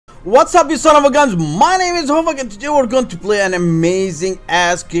What's up, you son of a guns? My name is Hovac and today we're going to play an amazing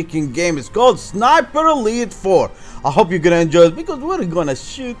ass-kicking game. It's called Sniper Elite 4. I hope you're gonna enjoy it because we're gonna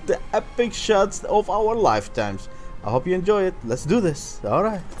shoot the epic shots of our lifetimes. I hope you enjoy it. Let's do this.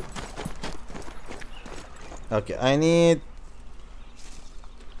 Alright. Okay, I need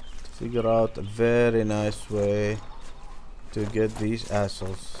to figure out a very nice way to get these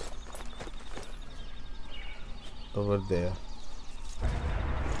assholes over there.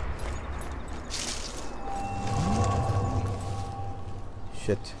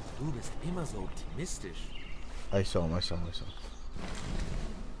 Shit. Du bist immer so optimistisch. I saw him.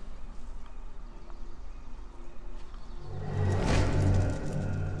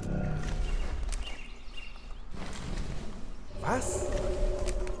 Was?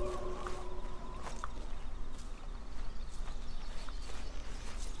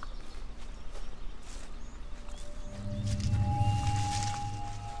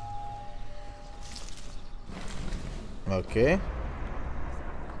 Okay.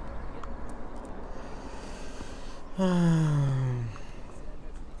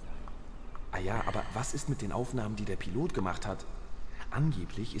 Ah ja, aber was ist mit den Aufnahmen, die der Pilot gemacht hat?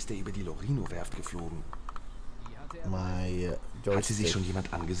 Angeblich ist er über die Lorino-Werft geflogen. Hat sie sich schon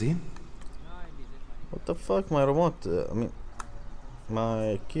jemand angesehen? What the fuck, my remote? I mean,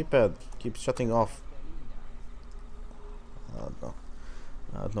 my keypad keeps shutting off. I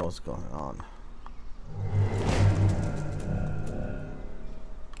don't know what's going on.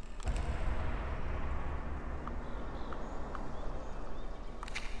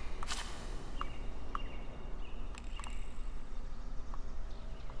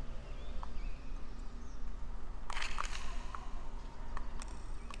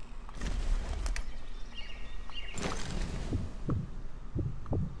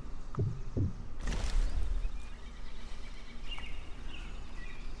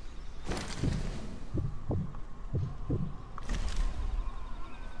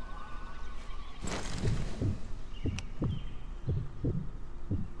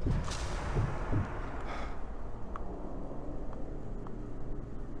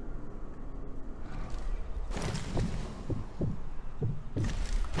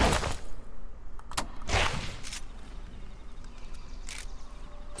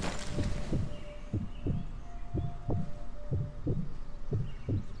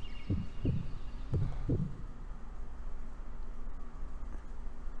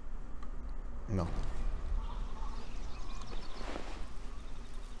 No.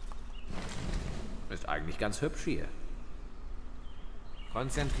 Ist eigentlich ganz hübsch hier.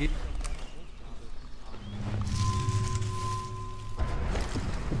 Konzentriert.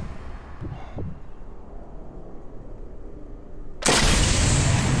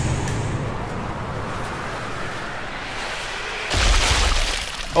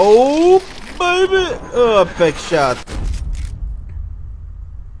 Oh, baby! Oh, big shot.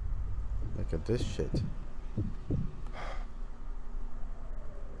 Look at this shit.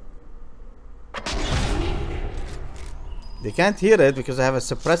 They can't hear it because I have a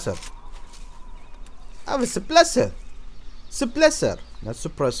suppressor. I have a suppressor. Suppressor. Not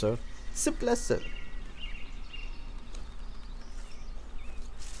suppressor. Suppressor.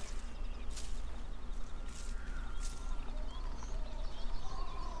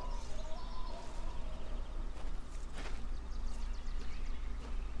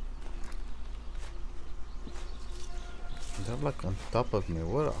 They're like on top of me.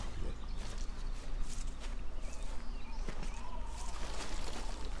 Where are they?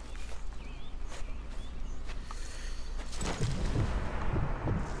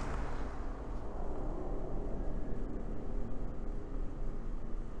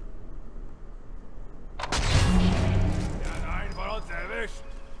 Der hat einen von uns erwischt.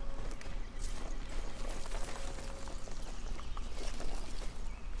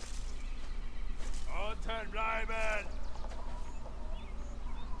 Unten bleiben.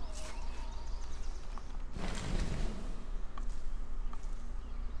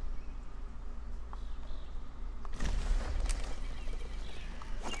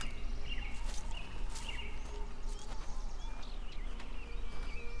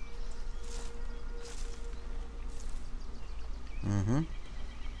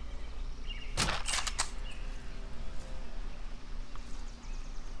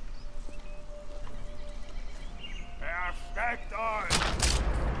 Versteckt euch!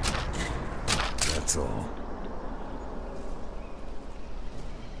 That's all.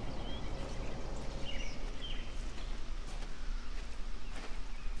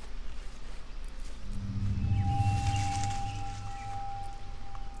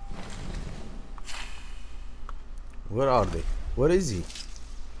 Where are they? Where is he?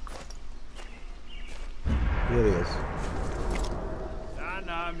 Here he is. Dann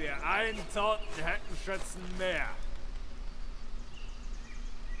haben wir einen toten Heckenschützen mehr.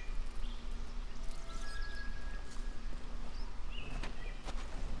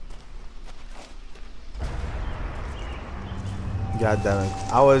 God damn it.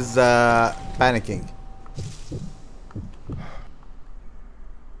 I was panicking.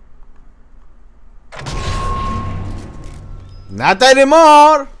 Not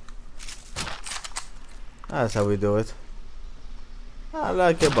anymore! That's how we do it. I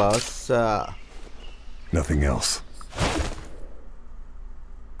like a boss. Nothing else.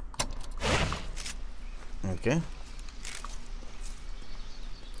 Okay.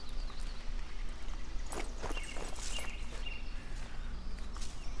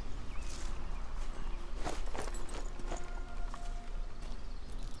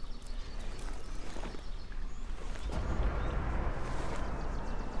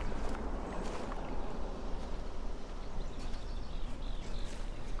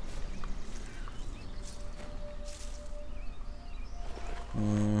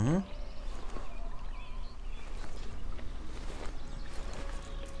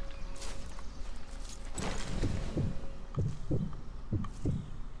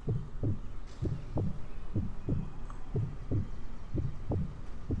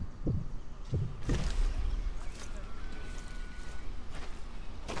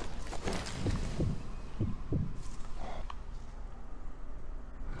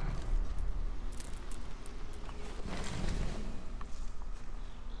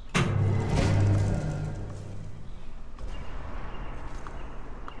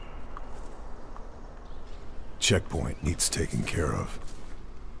 Checkpoint needs taken care of.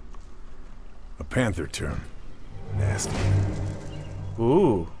 A panther turn. Nasty.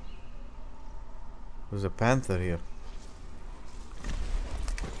 Ooh. There's a panther here.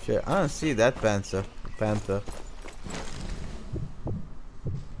 Shit, I don't see that panther. Panther.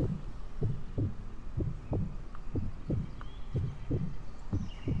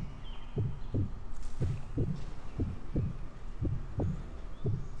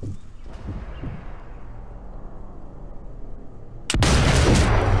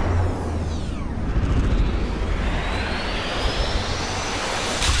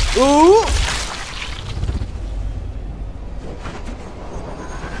 Ooh!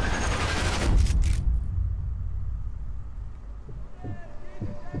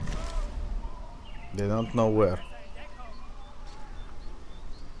 They don't know where.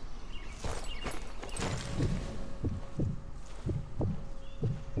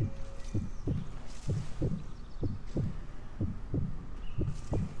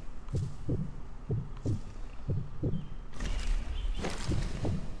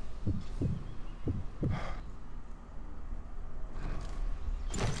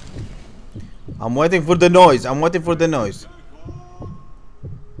 I'm waiting for the noise. I'm waiting for the noise.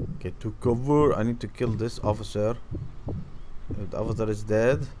 Okay, to cover, I need to kill this officer. If the officer is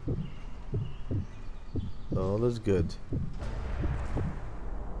dead, all is good.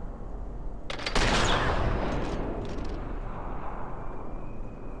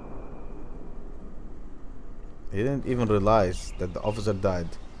 He didn't even realize that the officer died.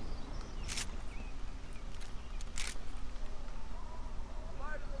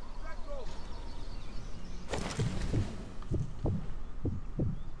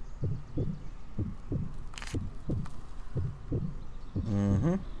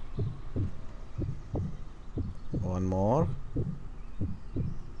 One more.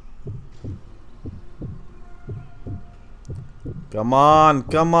 Come on,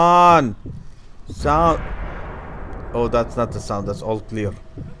 come on. Sound. Oh, that's not the sound. That's all clear.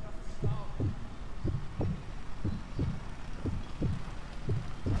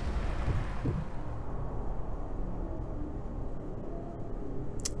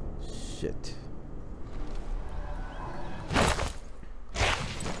 Shit.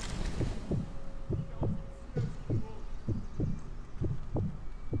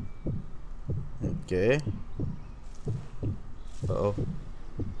 Okay. Uh-oh.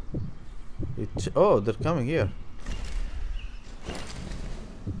 Oh, they're coming here.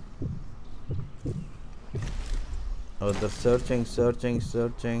 Oh, they're searching, searching,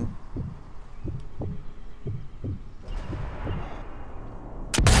 searching.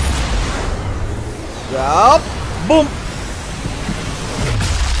 Yup. Boom.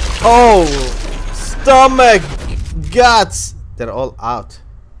 Oh, stomach, guts. They're all out.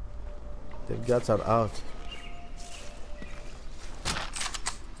 Their guts are out.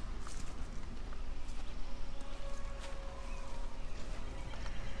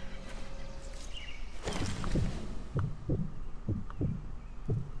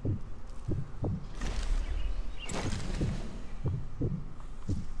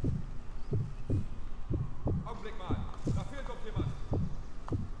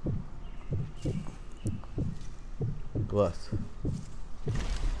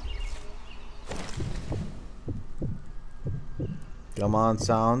 Come on,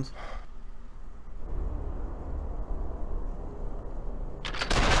 sound.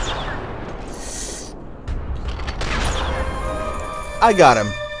 I got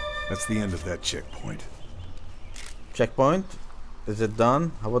him. That's the end of that checkpoint. Checkpoint? Is it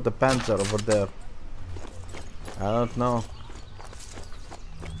done? How about the Panzer over there? I don't know.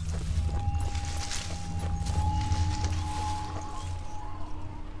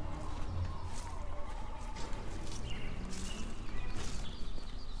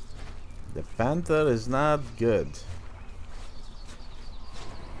 The Panther is not good.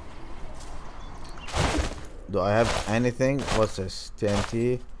 Do I have anything? What's this?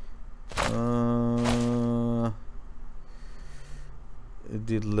 TNT?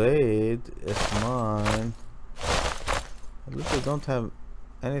 Delayed is mine. At least I don't have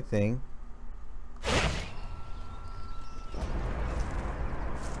anything.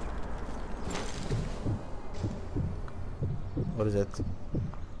 What is it?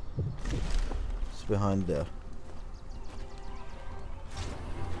 It's behind there.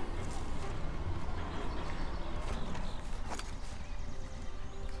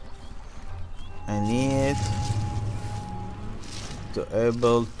 I need to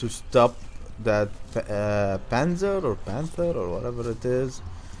able to stop that Panzer or Panther or whatever it is.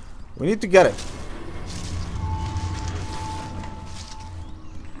 We need to get it.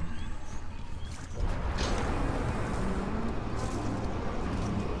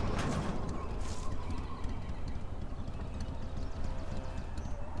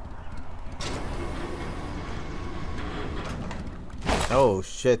 Oh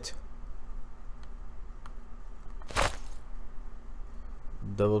shit.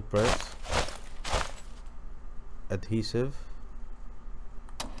 Double press. Adhesive.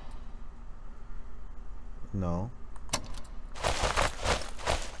 No.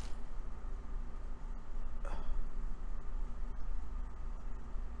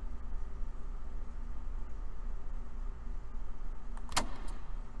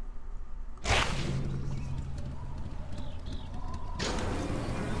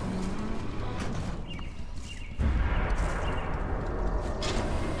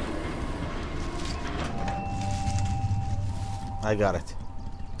 I got it.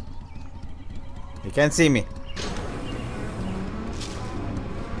 You can't see me.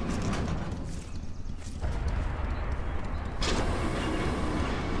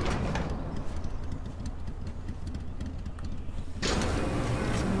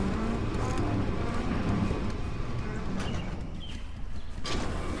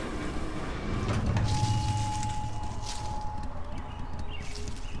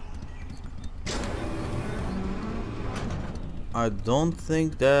 I don't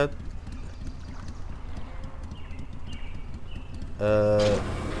think that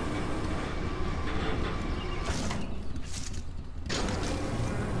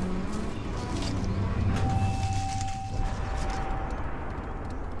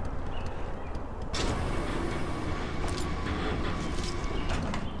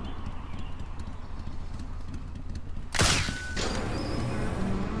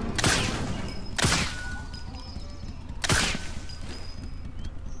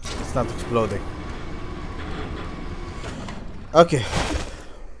it's not exploding. Okay.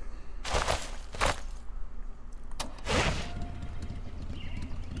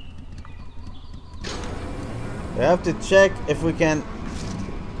 We have to check if we can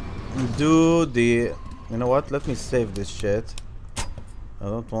do the... You know what? Let me save this shit. I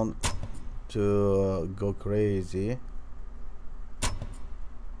don't want to go crazy.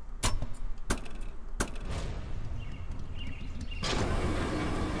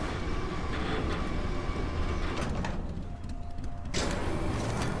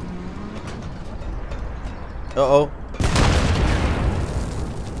 Uh-oh.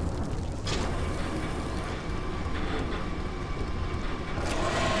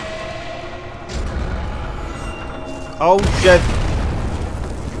 Oh shit.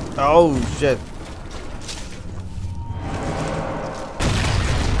 Oh shit.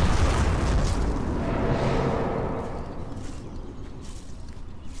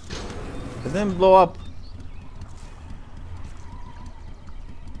 It didn't blow up.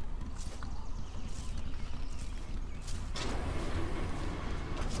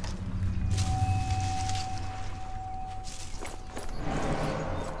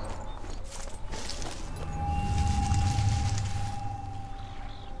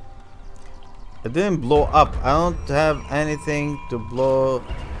 It didn't blow up. I don't have anything to blow.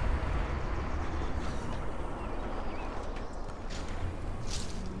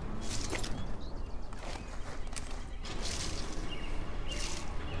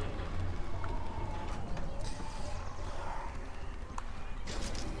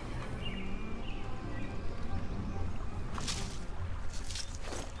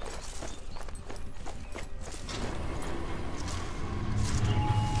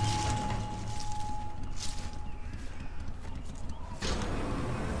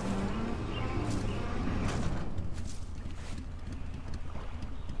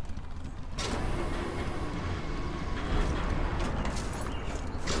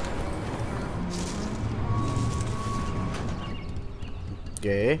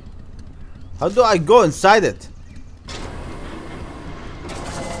 Okay. How do I go inside it?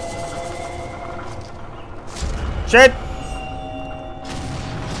 Shit!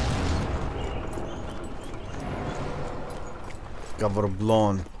 Cover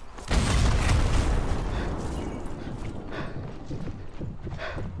blown.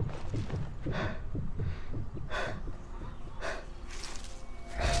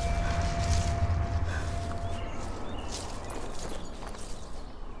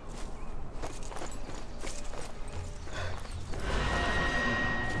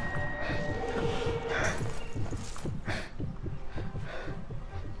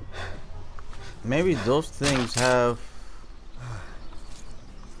 Maybe those things have...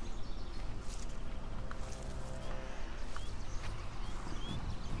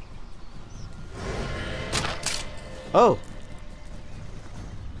 Oh!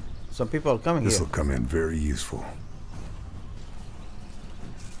 Some people are coming here. This will come in very useful.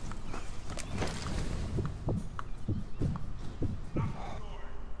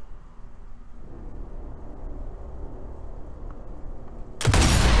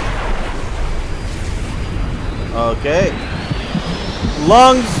 Okay.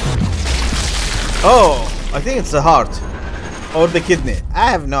 Lungs. Oh, I think it's the heart. Or the kidney. I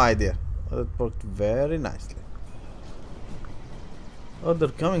have no idea. It worked very nicely. Oh, they're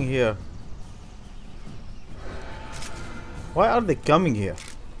coming here. Why are they coming here?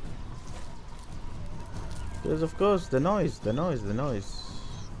 Because of course the noise.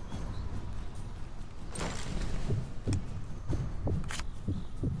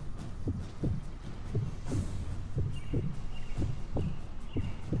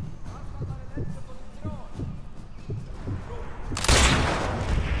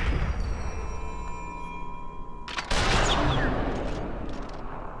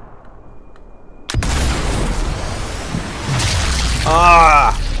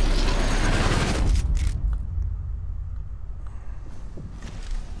 Ah!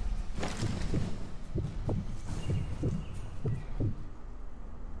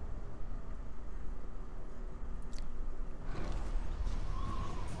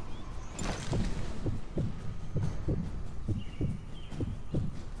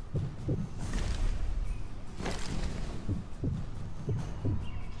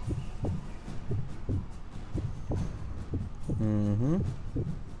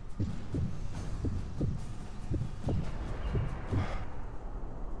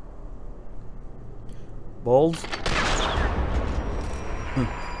 Balls?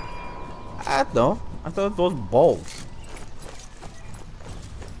 I don't know. I thought it was balls.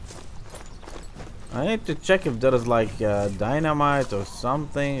 I need to check if there is like dynamite or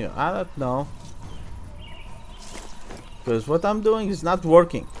something. I don't know. Because what I'm doing is not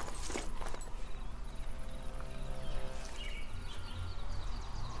working.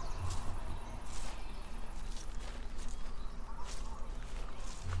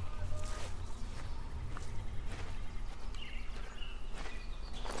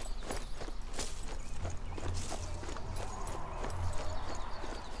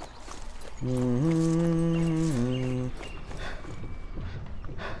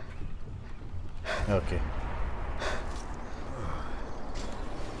 Okay.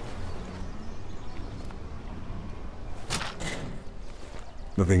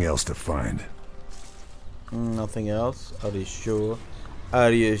 Nothing else to find. Nothing else? Are you sure?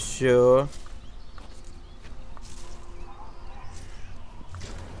 Are you sure?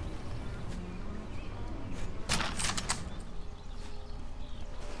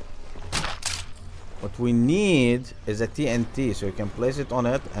 What we need is a TNT, so you can place it on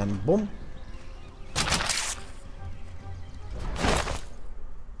it and boom.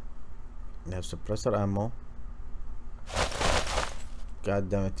 We have suppressor ammo. God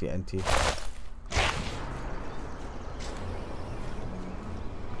damn it, TNT.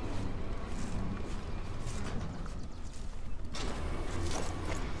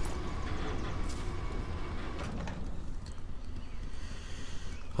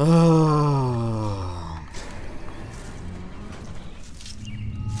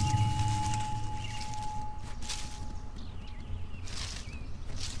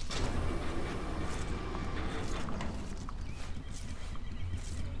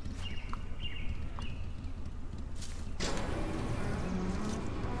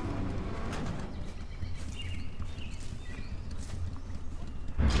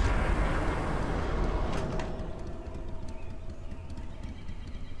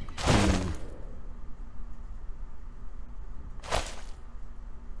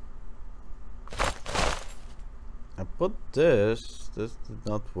 Put this did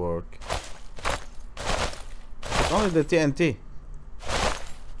not work. It's only the TNT.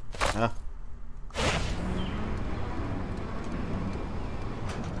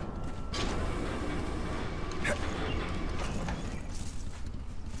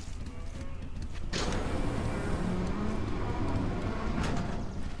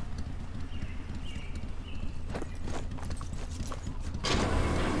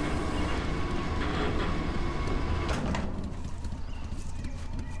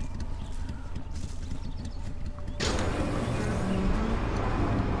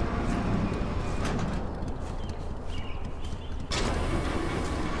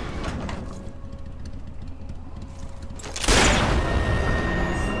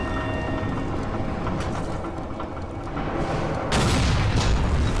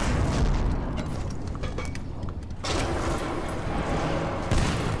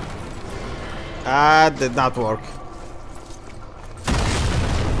 That did not work.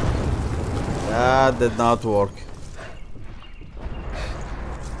 That did not work.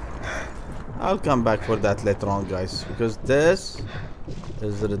 I'll come back for that later on, guys, because this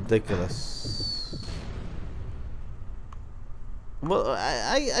is ridiculous. Well,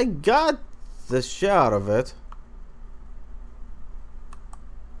 I got the share of it.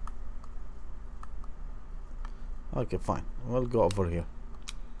 Okay, fine. We'll go over here.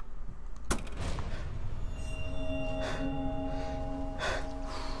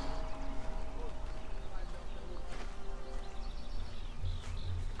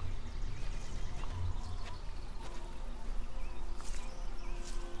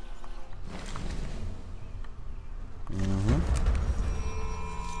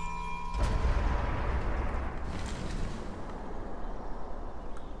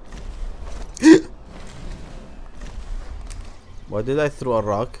 Why did I throw a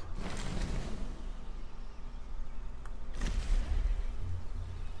rock?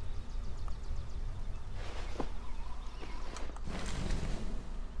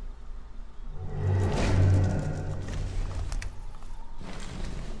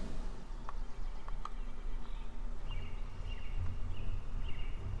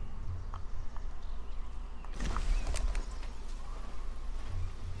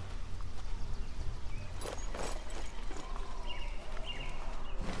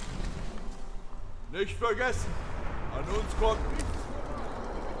 Nicht vergessen, an uns kommt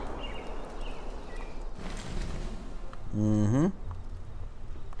nichts.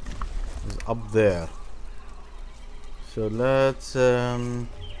 It's up there. So let's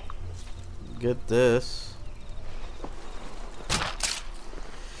get this.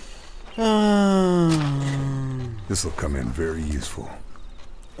 This will come in very useful.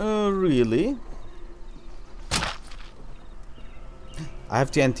 Really? I have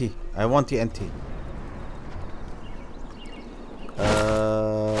TNT. I want TNT.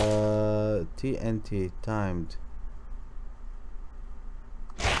 TNT timed.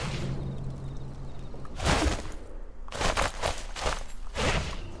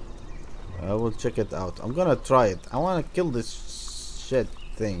 I will check it out. I'm gonna try it. I wanna kill this shit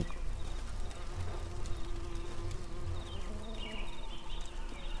thing.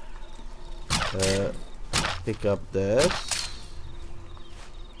 Pick up this.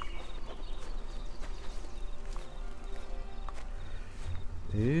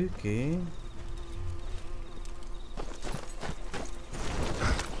 Okay.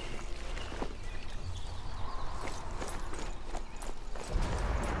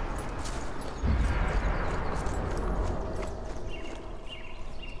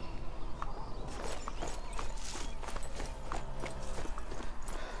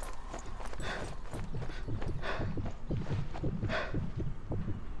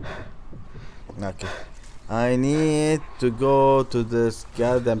 Okay. I need to go to this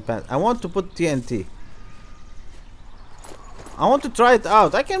goddamn pan. I want to put TNT. I want to try it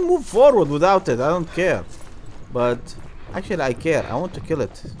out. I can move forward without it. I don't care. But actually I care. I want to kill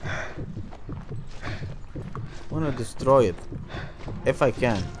it. I want to destroy it. If I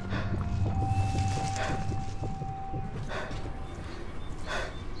can.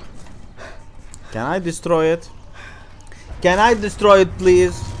 Can I destroy it? Can I destroy it,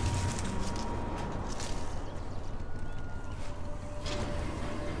 please?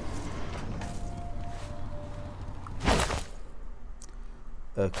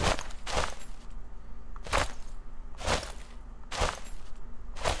 Okay.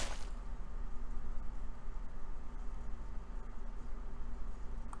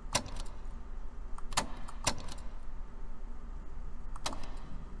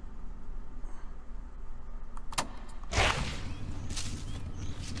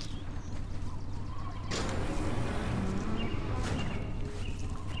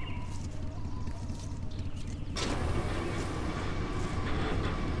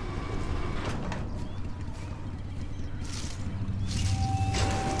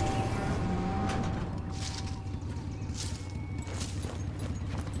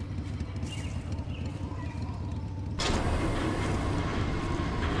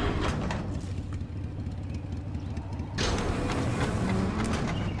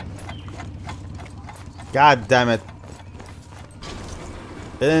 God damn it.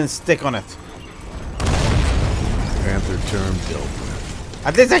 It didn't stick on it. Panther term dealt with.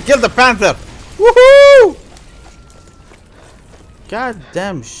 At least I killed the panther. Woohoo! God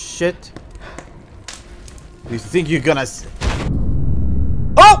damn shit. You think you're gonna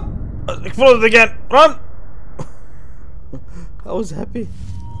Oh! Exploded again. Run! I was happy.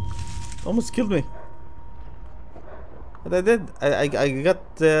 Almost killed me. But I did. I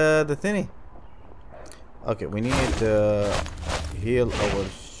got the thingy. Okay, we need to heal our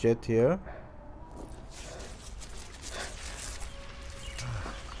shit here.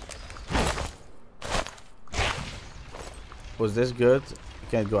 Was this good?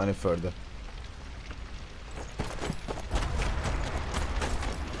 Can't go any further.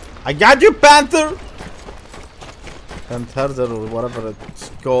 I got you, Panther! Panther or whatever it's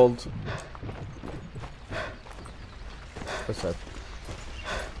called. What's that?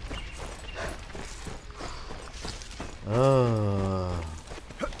 Oh.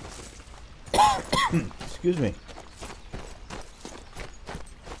 Excuse me.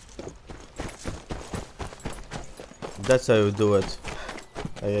 That's how you do it.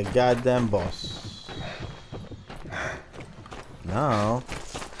 Like a goddamn boss. Now,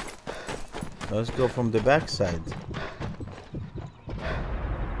 let's go from the backside.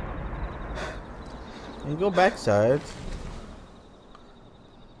 And go backside.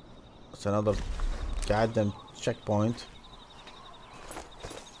 It's another goddamn checkpoint.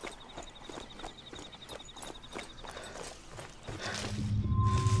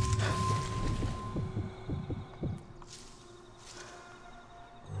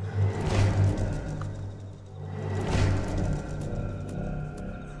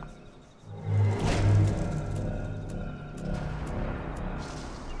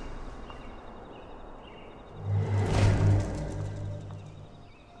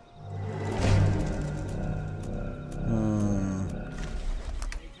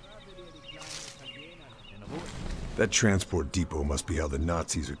 That transport depot must be how the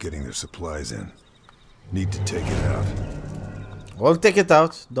Nazis are getting their supplies in. Need to take it out. We'll take it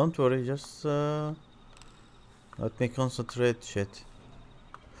out. Don't worry. Just let me concentrate. Shit.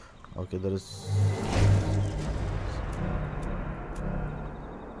 Okay, there is.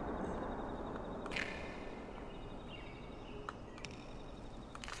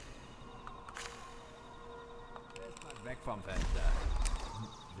 Weg vom Fenster.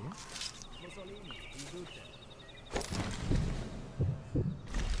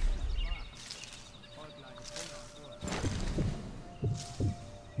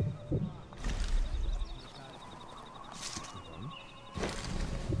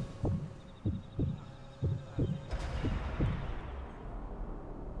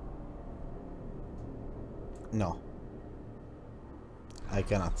 No, I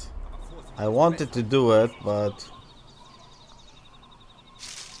cannot. I wanted to do it, but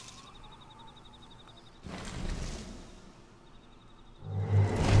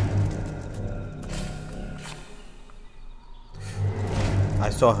I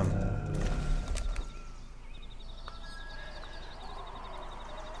saw him.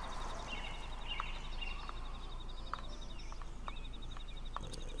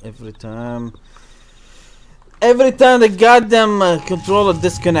 Every time the goddamn controller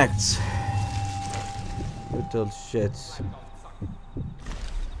disconnects. Little shits.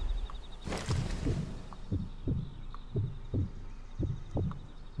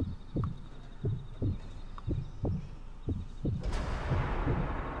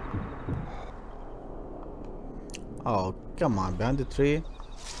 Oh, come on, behind the tree.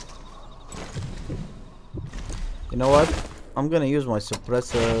 You know what? I'm gonna use my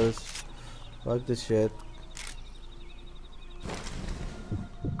suppressors. Fuck this shit.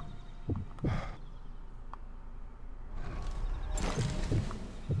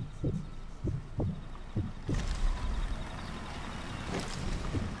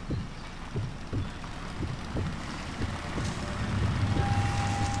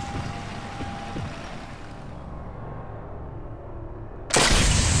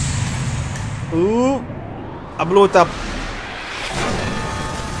 Ooh, I blew it up.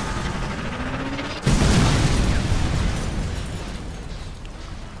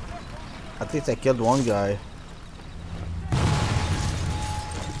 At least I killed one guy.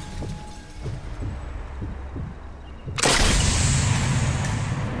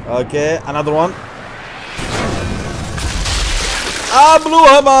 Okay, another one. I blew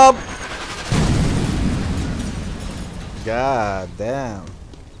him up. God damn.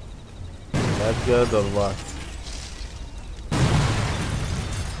 That good or what?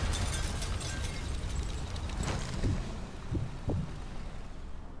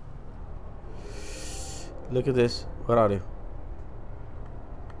 Look at this. Where are you?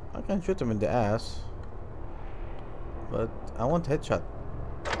 I can shoot him in the ass, but I want headshot.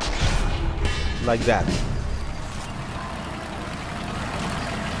 Like that.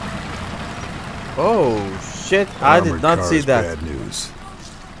 Oh shit! I did not see that. Bad news.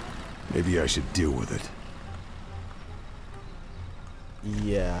 Maybe I should deal with it.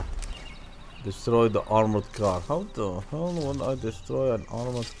 Yeah. Destroy the armored car. How the hell will I destroy an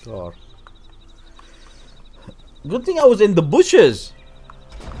armored car? Good thing I was in the bushes.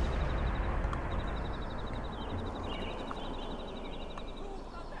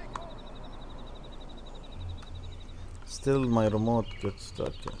 Still my remote gets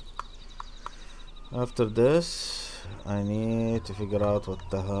stuck. After this, I need to figure out what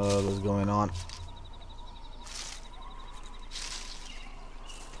the hell is going on.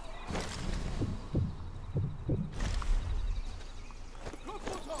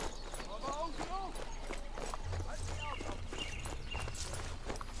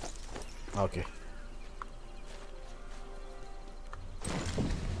 Okay.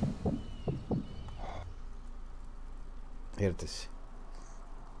 Here it is.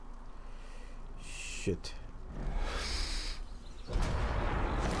 Shit.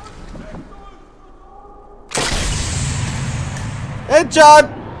 Headshot!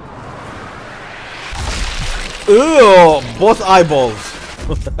 Ew, both eyeballs.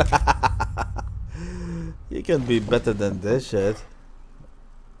 You can be better than this shit.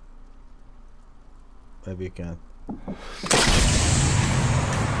 Maybe you can.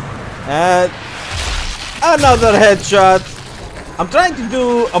 And another headshot. I'm trying to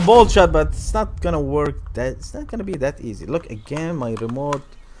do a bolt shot, but it's not gonna work. It's not gonna be that easy. Look again, my remote.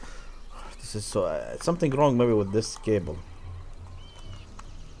 This is so something wrong maybe with this cable.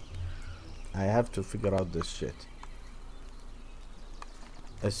 I have to figure out this shit.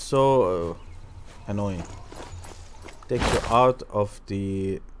 It's so annoying. Takes you out of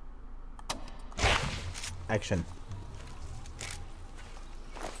the action.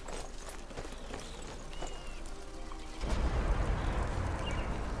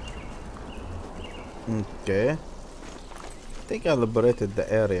 Okay. I think I liberated the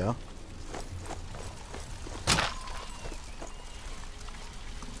area.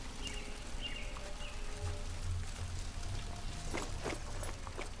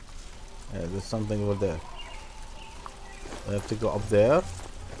 Yeah, there's something over there. I have to go up there.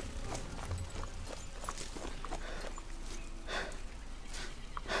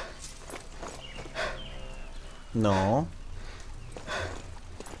 No.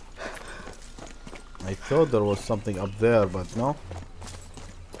 I thought there was something up there, but no.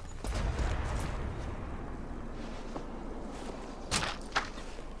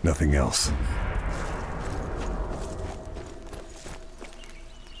 Nothing else.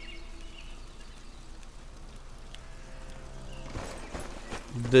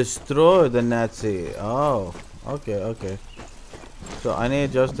 Destroy the Nazi. Oh, okay, okay. So I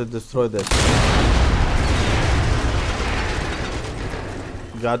need just to destroy this.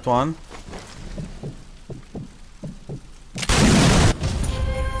 Got one.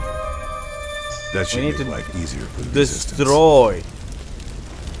 That should We need make to life easier for the destroy.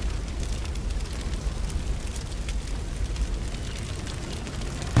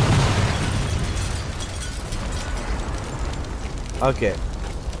 Okay.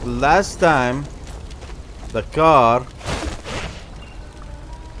 Last time the car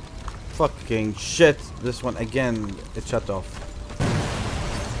fucking shit. This one again, it shut off.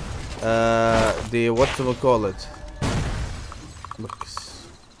 The whatchamacallit. Look,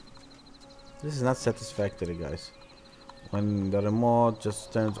 this is not satisfactory, guys. When the remote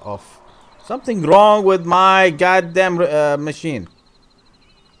just turns off. Something wrong with my goddamn machine.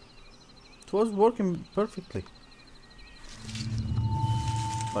 It was working perfectly.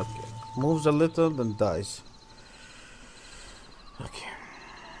 Okay, moves a little, then dies. Okay.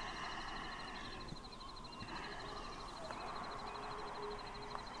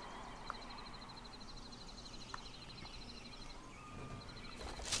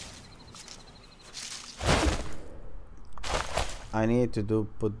 I need to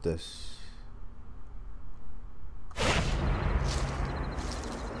put this.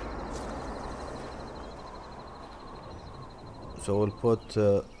 So we'll put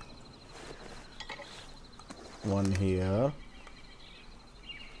one here.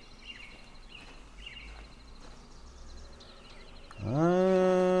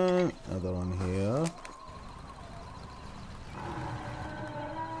 Another one here.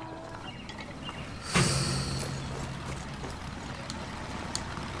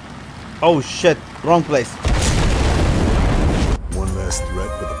 Oh shit, wrong place. One last threat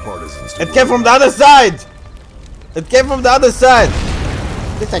for the partisans. It came from the other side! It came from the other side!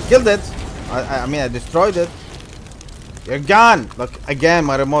 At least I killed it. I mean, I destroyed it. You're gone! Look, again,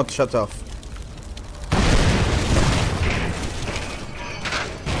 my remote shut off.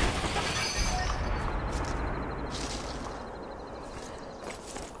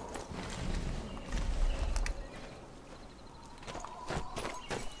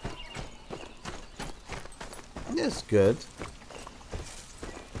 That's good.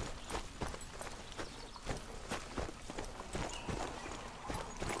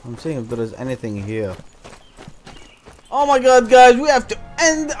 I'm seeing if there is anything here. Oh my god, guys, we have to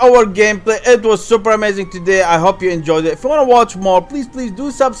end our gameplay. It was super amazing today. I hope you enjoyed it. If you want to watch more, please do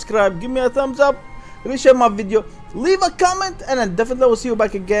subscribe. Give me a thumbs up. Reshare my video. Leave a comment. And I definitely will see you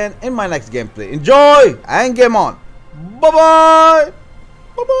back again in my next gameplay. Enjoy and game on. Bye-bye.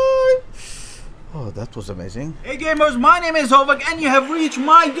 Bye-bye. Oh, that was amazing. Hey gamers, my name is Hovac and you have reached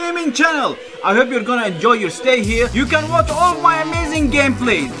my gaming channel. I hope you're gonna enjoy your stay here. You can watch all of my amazing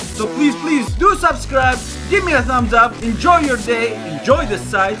gameplays. So please do subscribe, give me a thumbs up, enjoy your day, enjoy this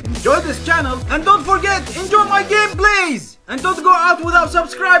site, enjoy this channel, and don't forget, enjoy my gameplays! And don't go out without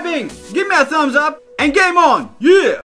subscribing. Give me a thumbs up and game on! Yeah!